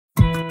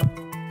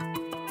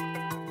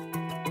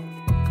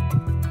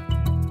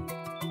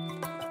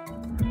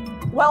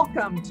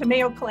Welcome to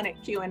Mayo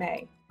Clinic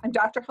Q&A. I'm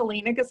Dr.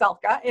 Helena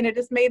Gazelka, and it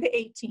is May the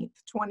 18th,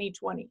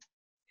 2020.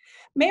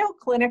 Mayo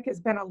Clinic has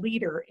been a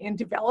leader in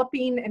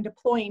developing and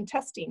deploying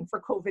testing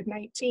for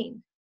COVID-19.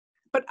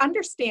 But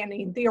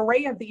understanding the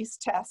array of these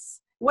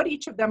tests, what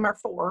each of them are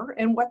for,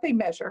 and what they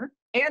measure,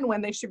 and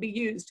when they should be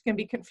used can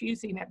be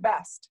confusing at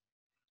best.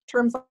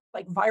 Terms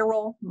like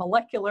viral,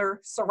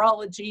 molecular,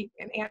 serology,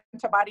 and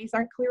antibodies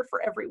aren't clear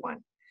for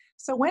everyone.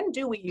 So when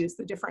do we use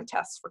the different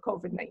tests for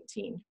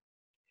COVID-19?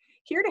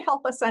 Here to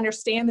help us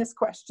understand this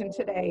question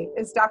today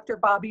is Dr.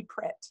 Bobbi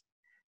Pritt.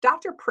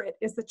 Dr. Pritt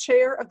is the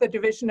chair of the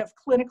Division of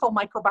Clinical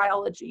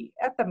Microbiology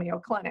at the Mayo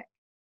Clinic.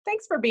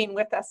 Thanks for being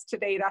with us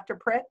today, Dr.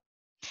 Pritt.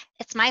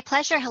 It's my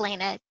pleasure,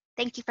 Helena.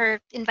 Thank you for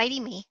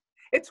inviting me.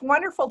 It's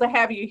wonderful to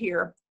have you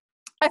here.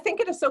 I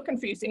think it is so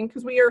confusing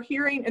because we are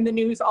hearing in the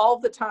news all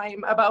the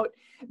time about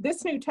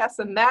this new test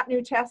and that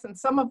new test, and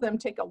some of them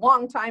take a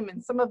long time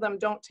and some of them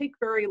don't take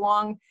very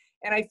long.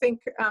 And I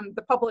think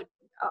the public,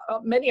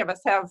 many of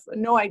us have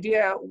no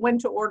idea when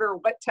to order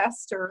what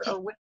test or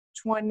which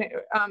one,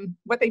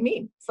 what they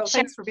mean. So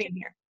thanks for being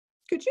here.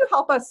 Could you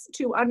help us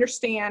to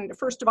understand,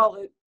 first of all,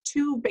 the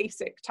two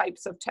basic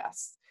types of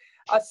tests?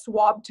 A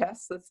swab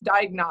test that's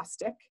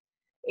diagnostic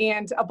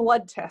and a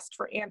blood test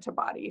for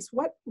antibodies.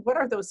 What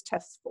are those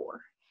tests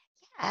for?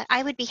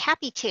 I would be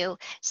happy to.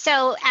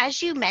 So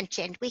as you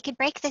mentioned, we could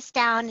break this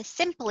down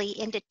simply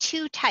into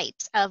two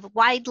types of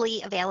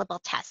widely available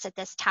tests at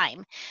this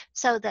time.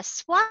 So the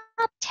swab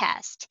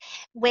test,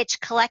 which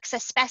collects a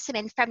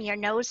specimen from your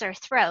nose or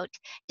throat,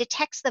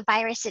 detects the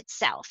virus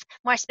itself.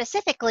 More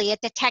specifically,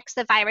 it detects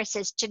the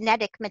virus's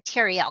genetic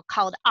material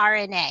called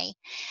RNA.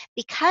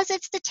 Because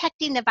it's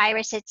detecting the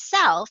virus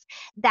itself,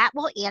 that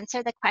will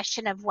answer the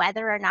question of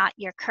whether or not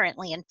you're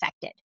currently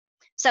infected.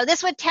 So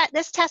this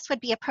test would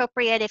be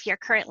appropriate if you're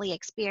currently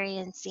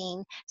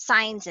experiencing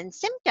signs and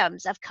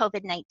symptoms of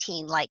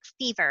COVID-19 like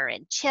fever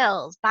and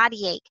chills,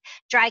 body ache,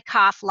 dry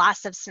cough,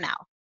 loss of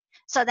smell.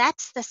 So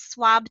that's the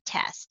swab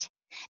test.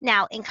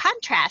 Now, in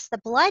contrast, the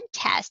blood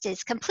test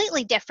is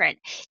completely different.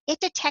 It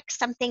detects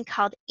something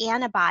called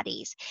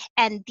antibodies,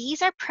 and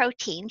these are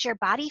proteins your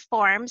body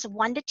forms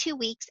 1 to 2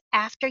 weeks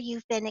after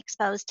you've been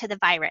exposed to the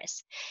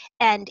virus.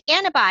 And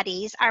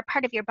antibodies are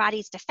part of your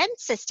body's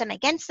defense system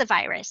against the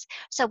virus.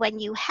 So when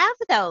you have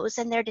those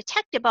and they're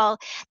detectable,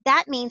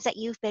 that means that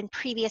you've been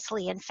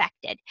previously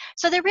infected.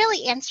 So they're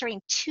really answering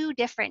two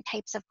different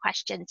types of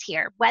questions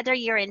here, whether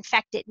you're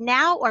infected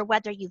now or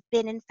whether you've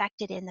been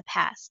infected in the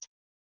past.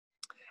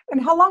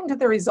 And how long do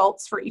the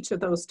results for each of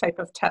those type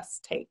of tests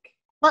take?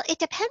 Well, it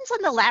depends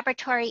on the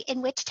laboratory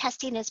in which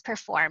testing is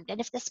performed and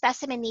if the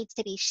specimen needs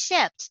to be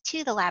shipped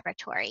to the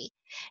laboratory.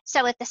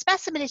 So if the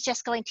specimen is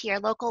just going to your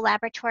local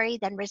laboratory,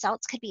 then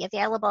results could be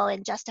available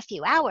in just a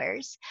few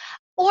hours,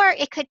 or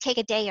it could take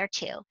a day or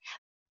two.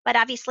 But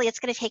obviously, it's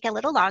going to take a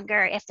little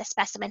longer if the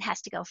specimen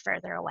has to go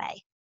further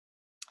away.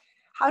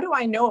 How do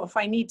I know if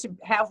I need to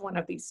have one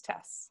of these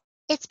tests?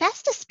 It's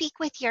best to speak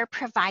with your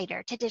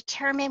provider to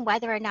determine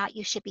whether or not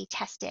you should be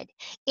tested.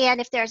 And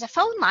if there's a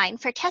phone line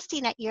for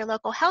testing at your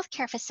local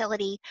healthcare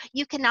facility,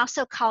 you can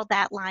also call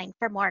that line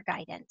for more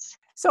guidance.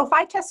 So if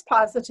I test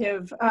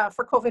positive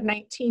for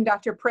COVID-19,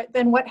 Dr. Pritt,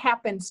 then what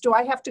happens? Do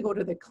I have to go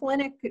to the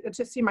clinic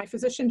to see my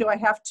physician? Do I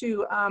have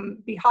to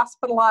be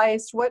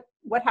hospitalized?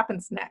 What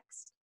happens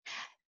next?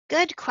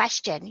 Good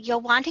question.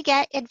 You'll want to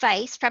get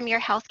advice from your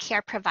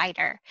healthcare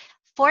provider.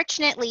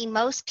 Fortunately,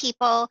 most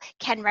people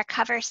can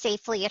recover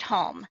safely at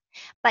home,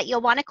 but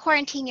you'll want to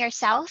quarantine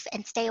yourself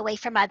and stay away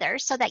from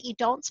others so that you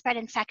don't spread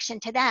infection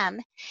to them.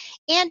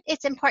 And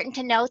it's important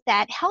to note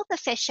that health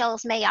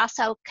officials may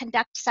also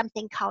conduct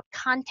something called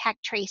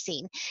contact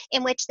tracing,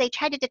 in which they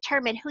try to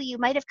determine who you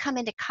might have come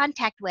into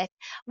contact with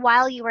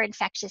while you were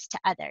infectious to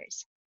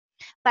others.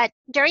 But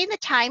during the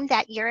time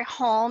that you're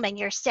home and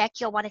you're sick,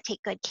 you'll want to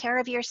take good care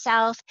of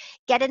yourself,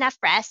 get enough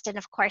rest, and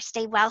of course,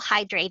 stay well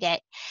hydrated.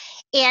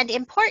 And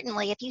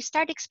importantly, if you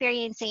start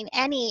experiencing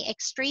any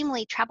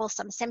extremely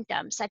troublesome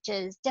symptoms, such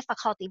as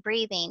difficulty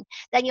breathing,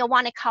 then you'll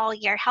want to call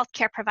your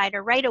healthcare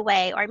provider right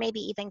away, or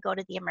maybe even go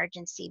to the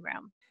emergency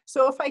room.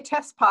 So if I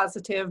test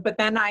positive, but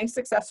then I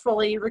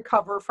successfully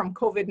recover from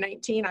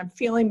COVID-19, I'm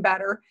feeling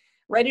better,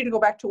 ready to go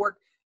back to work,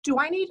 do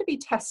I need to be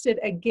tested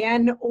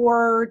again,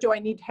 or do I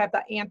need to have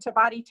the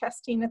antibody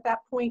testing at that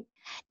point?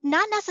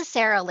 Not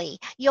necessarily.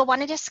 You'll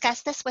want to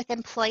discuss this with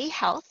employee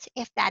health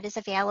if that is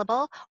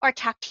available, or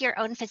talk to your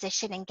own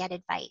physician and get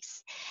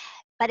advice.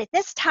 But at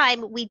this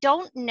time, we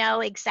don't know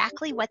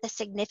exactly what the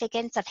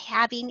significance of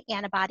having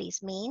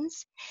antibodies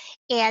means,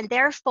 and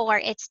therefore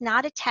it's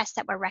not a test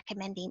that we're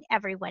recommending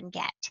everyone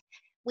get.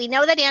 We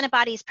know that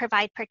antibodies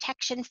provide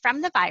protection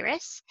from the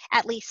virus,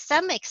 at least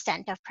some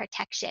extent of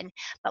protection,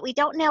 but we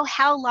don't know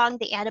how long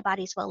the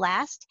antibodies will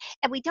last,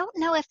 and we don't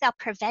know if they'll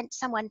prevent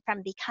someone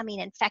from becoming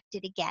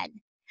infected again.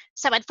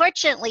 So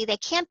unfortunately, they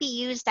can't be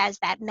used as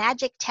that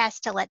magic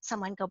test to let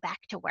someone go back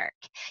to work.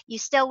 You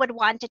still would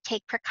want to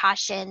take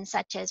precautions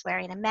such as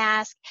wearing a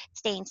mask,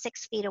 staying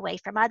 6 feet away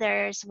from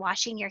others,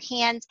 washing your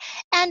hands,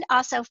 and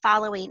also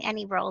following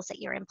any rules that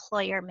your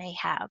employer may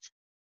have.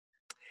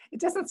 It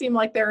doesn't seem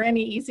like there are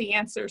any easy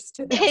answers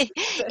to this.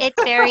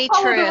 It's very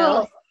Follow the true.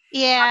 rules.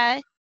 Yeah.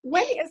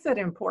 When is it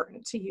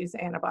important to use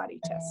antibody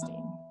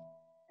testing,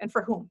 and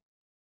for whom?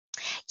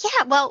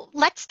 Yeah, well,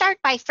 let's start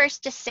by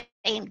first just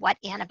saying what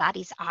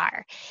antibodies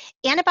are.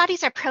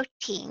 Antibodies are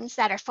proteins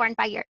that are formed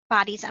by your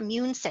body's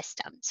immune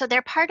system. So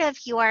they're part of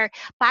your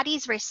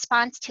body's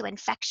response to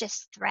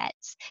infectious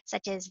threats,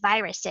 such as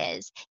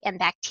viruses and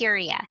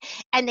bacteria.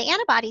 And the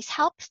antibodies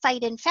help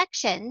fight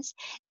infections,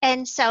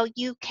 and so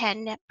you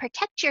can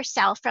protect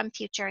yourself from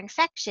future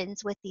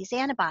infections with these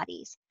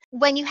antibodies.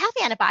 When you have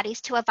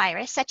antibodies to a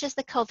virus, such as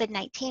the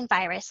COVID-19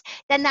 virus,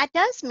 then that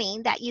does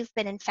mean that you've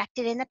been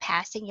infected in the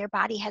past and your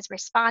body has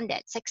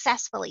responded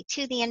successfully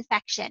to the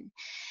infection.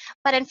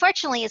 But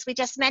unfortunately, as we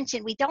just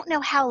mentioned, we don't know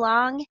how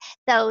long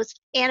those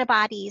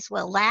antibodies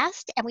will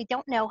last, and we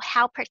don't know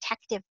how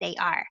protective they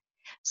are.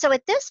 So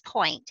at this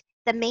point,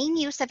 the main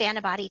use of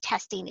antibody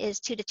testing is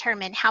to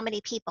determine how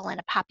many people in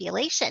a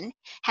population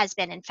has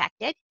been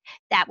infected.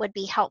 That would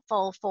be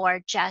helpful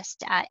for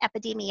just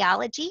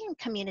epidemiology and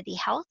community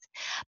health,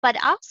 but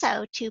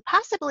also to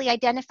possibly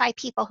identify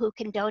people who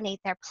can donate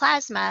their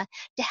plasma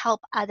to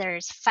help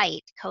others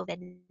fight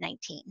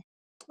COVID-19.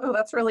 Oh,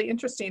 that's really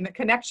interesting, the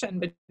connection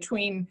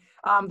between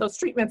those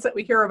treatments that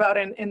we hear about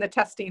and the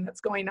testing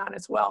that's going on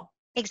as well.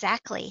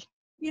 Exactly.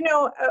 You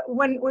know,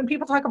 when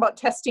people talk about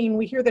testing,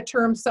 we hear the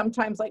terms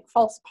sometimes like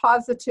false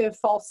positive,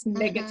 false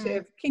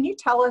negative. Can you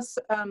tell us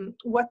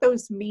what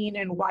those mean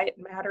and why it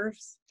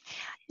matters?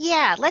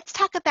 Yeah, let's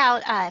talk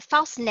about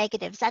false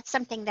negatives. That's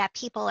something that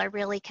people are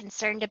really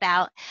concerned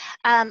about.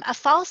 A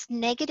false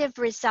negative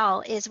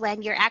result is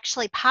when you're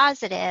actually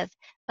positive,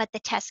 but the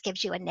test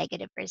gives you a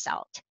negative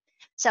result.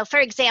 So, for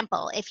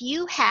example, if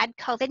you had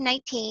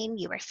COVID-19,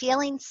 you were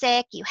feeling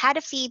sick, you had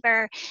a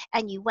fever,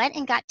 and you went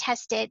and got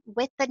tested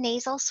with the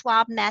nasal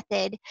swab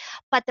method,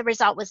 but the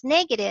result was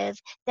negative,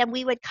 then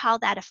we would call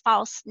that a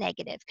false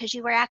negative because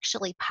you were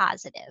actually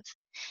positive.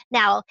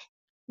 Now,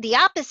 the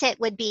opposite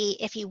would be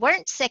if you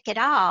weren't sick at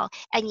all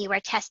and you were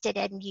tested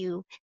and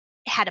you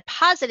had a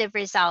positive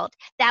result,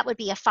 that would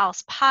be a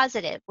false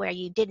positive where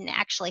you didn't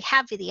actually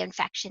have the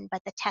infection,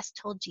 but the test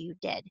told you you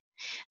did.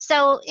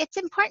 So it's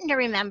important to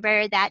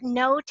remember that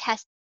no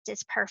test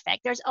is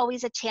perfect. There's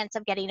always a chance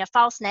of getting a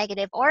false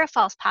negative or a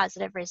false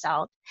positive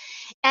result.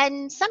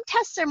 And some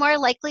tests are more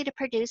likely to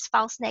produce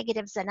false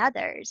negatives than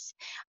others.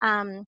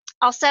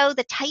 Also,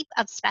 the type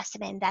of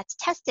specimen that's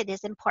tested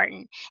is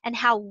important and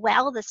how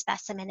well the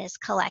specimen is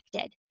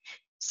collected.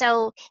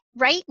 So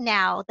right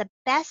now, the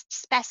best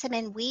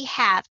specimen we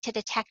have to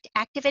detect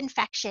active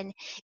infection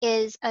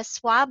is a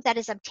swab that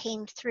is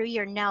obtained through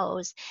your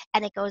nose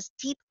and it goes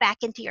deep back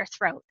into your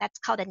throat. That's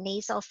called a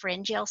nasal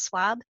pharyngeal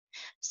swab.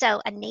 So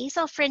a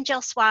nasal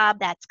pharyngeal swab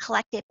that's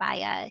collected by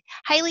a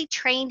highly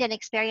trained and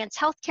experienced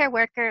healthcare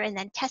worker and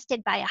then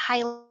tested by a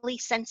highly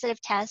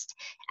sensitive test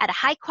at a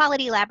high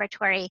quality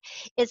laboratory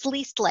is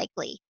least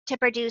likely to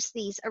produce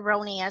these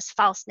erroneous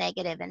false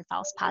negative and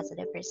false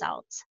positive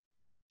results.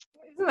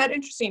 Isn't that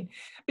interesting?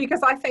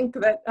 Because I think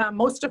that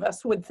most of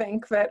us would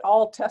think that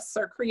all tests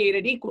are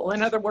created equal.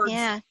 In other words,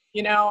 Yeah.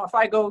 you know, if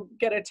I go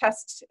get a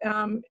test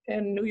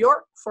in New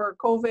York for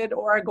COVID,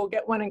 or I go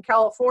get one in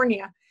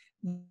California,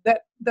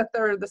 that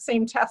they're the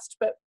same test,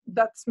 but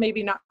that's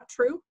maybe not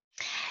true.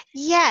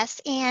 Yes,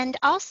 and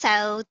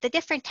also the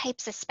different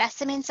types of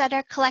specimens that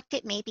are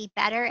collected may be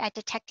better at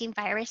detecting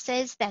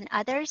viruses than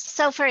others.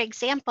 So, for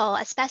example,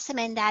 a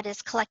specimen that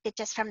is collected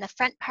just from the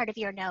front part of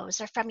your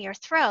nose or from your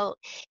throat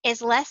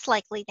is less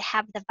likely to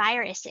have the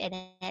virus in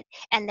it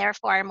and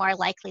therefore more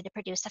likely to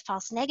produce a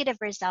false negative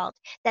result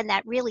than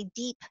that really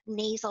deep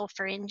nasal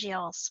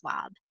pharyngeal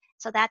swab.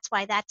 So that's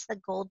why that's the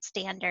gold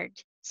standard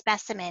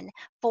specimen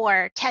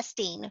for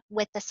testing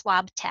with the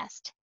swab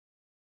test.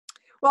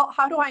 Well,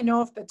 how do I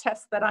know if the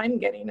test that I'm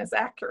getting is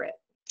accurate?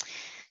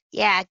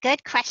 Yeah,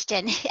 good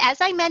question. As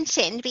I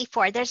mentioned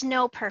before, there's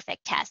no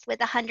perfect test with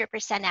 100%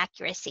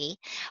 accuracy.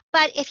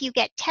 But if you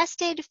get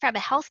tested from a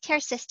healthcare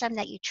system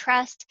that you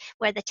trust,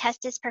 where the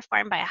test is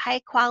performed by a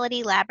high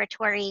quality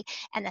laboratory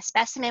and the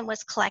specimen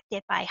was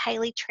collected by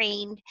highly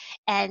trained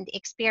and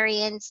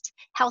experienced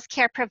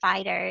healthcare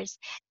providers,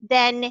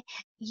 then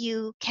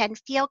you can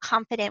feel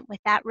confident with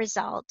that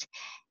result.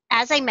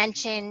 As I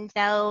mentioned,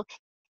 though,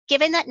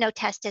 given that no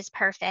test is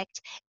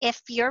perfect,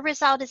 if your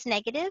result is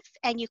negative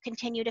and you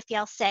continue to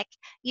feel sick,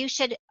 you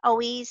should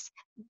always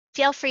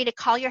feel free to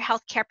call your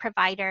healthcare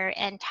provider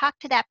and talk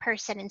to that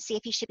person and see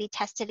if you should be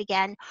tested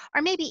again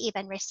or maybe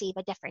even receive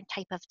a different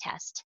type of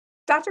test.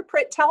 Dr.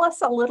 Pritt, tell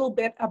us a little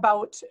bit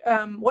about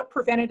what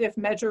preventative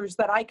measures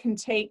that I can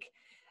take,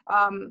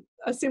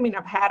 assuming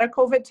I've had a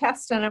COVID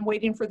test and I'm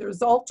waiting for the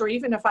result, or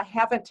even if I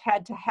haven't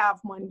had to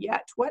have one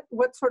yet.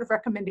 What sort of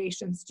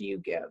recommendations do you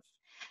give?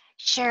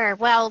 Sure.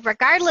 Well,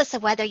 regardless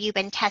of whether you've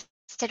been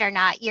tested or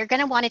not, you're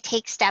going to want to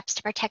take steps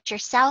to protect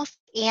yourself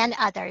and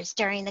others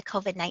during the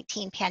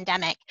COVID-19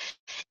 pandemic.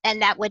 And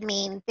that would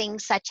mean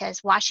things such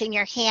as washing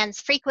your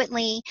hands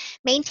frequently,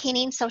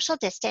 maintaining social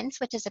distance,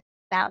 which is a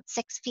about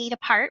 6 feet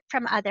apart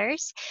from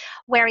others,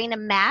 wearing a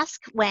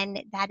mask when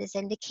that is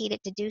indicated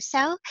to do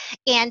so,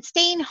 and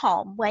staying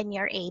home when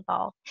you're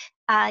able.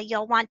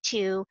 You'll want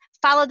to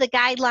follow the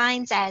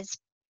guidelines as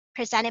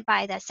presented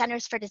by the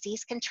Centers for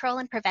Disease Control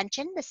and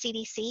Prevention, the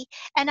CDC,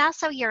 and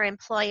also your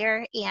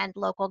employer and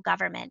local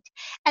government.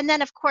 And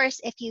then, of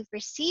course, if you've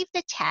received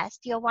a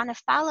test, you'll want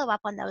to follow up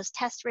on those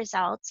test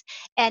results.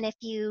 And if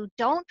you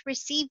don't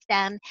receive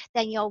them,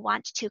 then you'll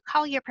want to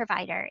call your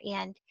provider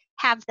and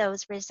have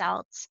those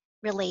results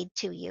relayed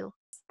to you.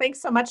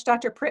 Thanks so much,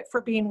 Dr. Pritt,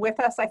 for being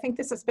with us. I think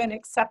this has been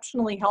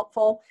exceptionally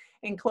helpful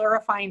in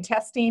clarifying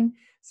testing.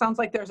 Sounds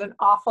like there's an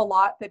awful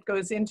lot that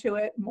goes into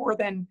it, more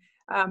than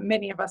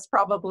many of us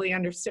probably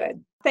understood.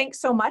 Thanks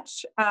so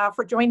much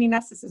for joining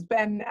us. This has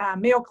been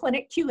Mayo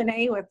Clinic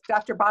Q&A with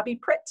Dr. Bobbi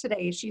Pritt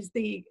today. She's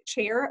the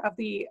chair of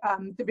the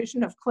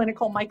Division of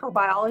Clinical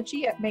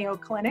Microbiology at Mayo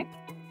Clinic.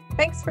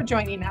 Thanks for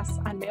joining us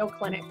on Mayo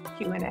Clinic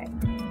Q&A.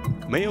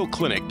 Mayo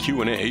Clinic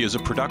Q&A is a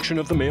production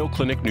of the Mayo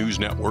Clinic News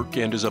Network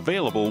and is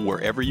available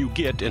wherever you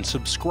get and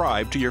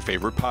subscribe to your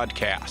favorite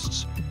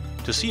podcasts.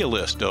 To see a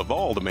list of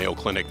all the Mayo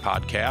Clinic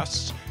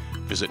podcasts,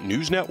 visit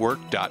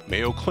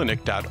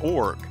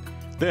newsnetwork.mayoclinic.org.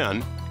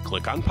 Then,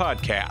 click on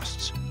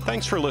Podcasts.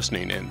 Thanks for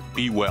listening and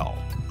be well.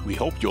 We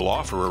hope you'll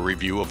offer a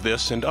review of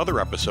this and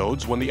other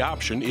episodes when the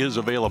option is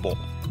available.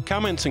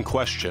 Comments and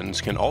questions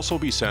can also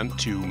be sent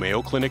to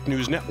Mayo Clinic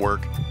News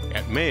Network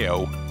at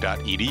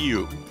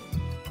mayo.edu.